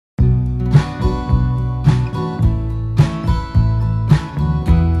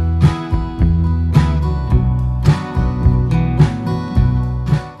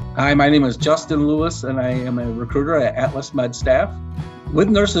Hi, my name is Justin Lewis, and I am a recruiter at Atlas MedStaff. With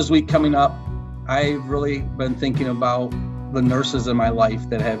Nurses Week coming up, I've really been thinking about the nurses in my life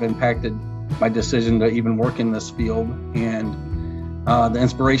that have impacted my decision to even work in this field, and the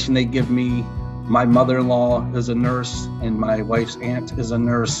inspiration they give me. My mother-in-law is a nurse, and my wife's aunt is a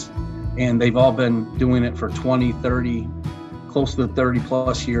nurse, and they've all been doing it for 20, 30, close to 30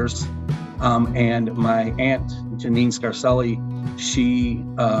 plus years. And my aunt, Janine Scarcelli, she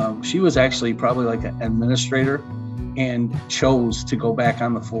was actually probably like an administrator and chose to go back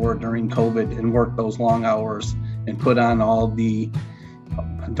on the floor during COVID and work those long hours and put on all the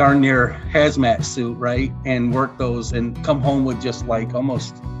darn near hazmat suit, right? And work those and come home with just like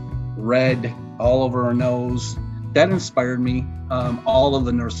almost red all over her nose. That inspired me. All of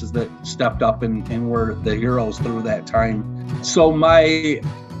the nurses that stepped up and were the heroes through that time. So my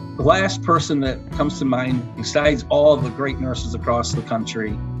last person that comes to mind, besides all the great nurses across the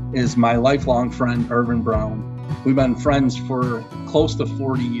country, is my lifelong friend, Irvin Brown. We've been friends for close to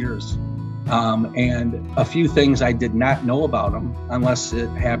 40 years. And a few things I did not know about him, unless it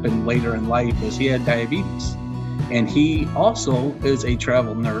happened later in life, is he had diabetes. And he also is a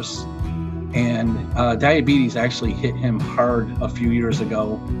travel nurse. And diabetes actually hit him hard a few years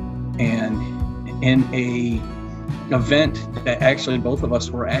ago. And in a event that actually both of us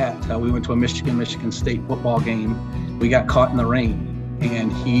were at, we went to a Michigan State football game. We got caught in the rain,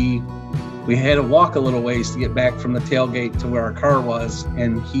 and we had to walk a little ways to get back from the tailgate to where our car was,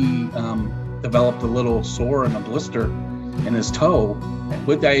 and he developed a little sore and a blister in his toe.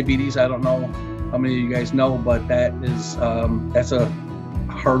 With diabetes, I don't know how many of you guys know, but that's a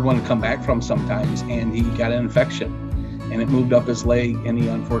hard one to come back from sometimes, and he got an infection, and it moved up his leg, and he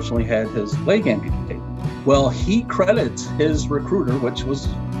unfortunately had his leg amputated. Well, he credits his recruiter, which was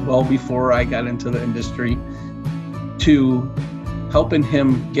well before I got into the industry, to helping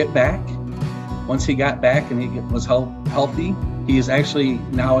him get back. Once he got back and he was healthy, he is actually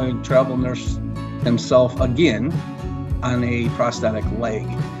now a travel nurse himself again on a prosthetic leg.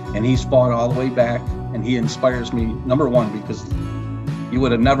 And he's fought all the way back, and he inspires me, number one, because you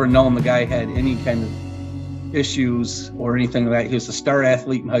would have never known the guy had any kind of issues or anything like that. He was a star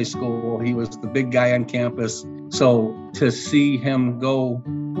athlete in high school. He was the big guy on campus. So to see him go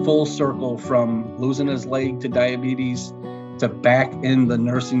full circle from losing his leg to diabetes to back in the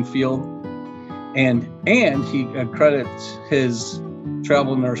nursing field, and he credits his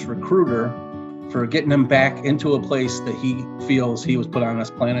travel nurse recruiter for getting him back into a place that he feels he was put on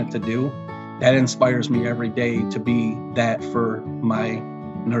this planet to do. That inspires me every day to be that for my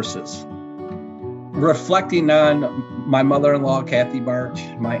nurses. Reflecting on my mother-in-law, Kathy March,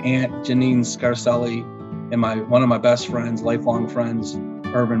 my aunt, Janine Scarcelli, and one of my best friends, lifelong friends,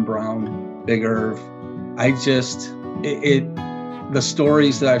 Irvin Brown, Big Irv. The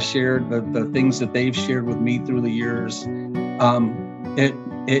stories that I've shared, the things that they've shared with me through the years,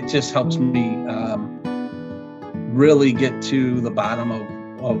 it just helps me really get to the bottom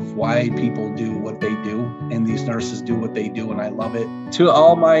of why people do what they do, and these nurses do what they do, and I love it. To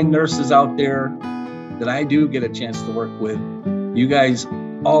all my nurses out there that I do get a chance to work with, you guys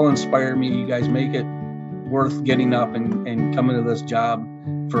all inspire me. You guys make it worth getting up and coming to this job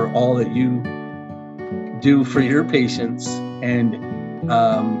for all that you do for your patients,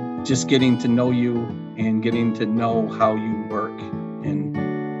 and just getting to know you and getting to know how you work.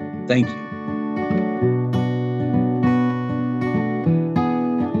 And thank you.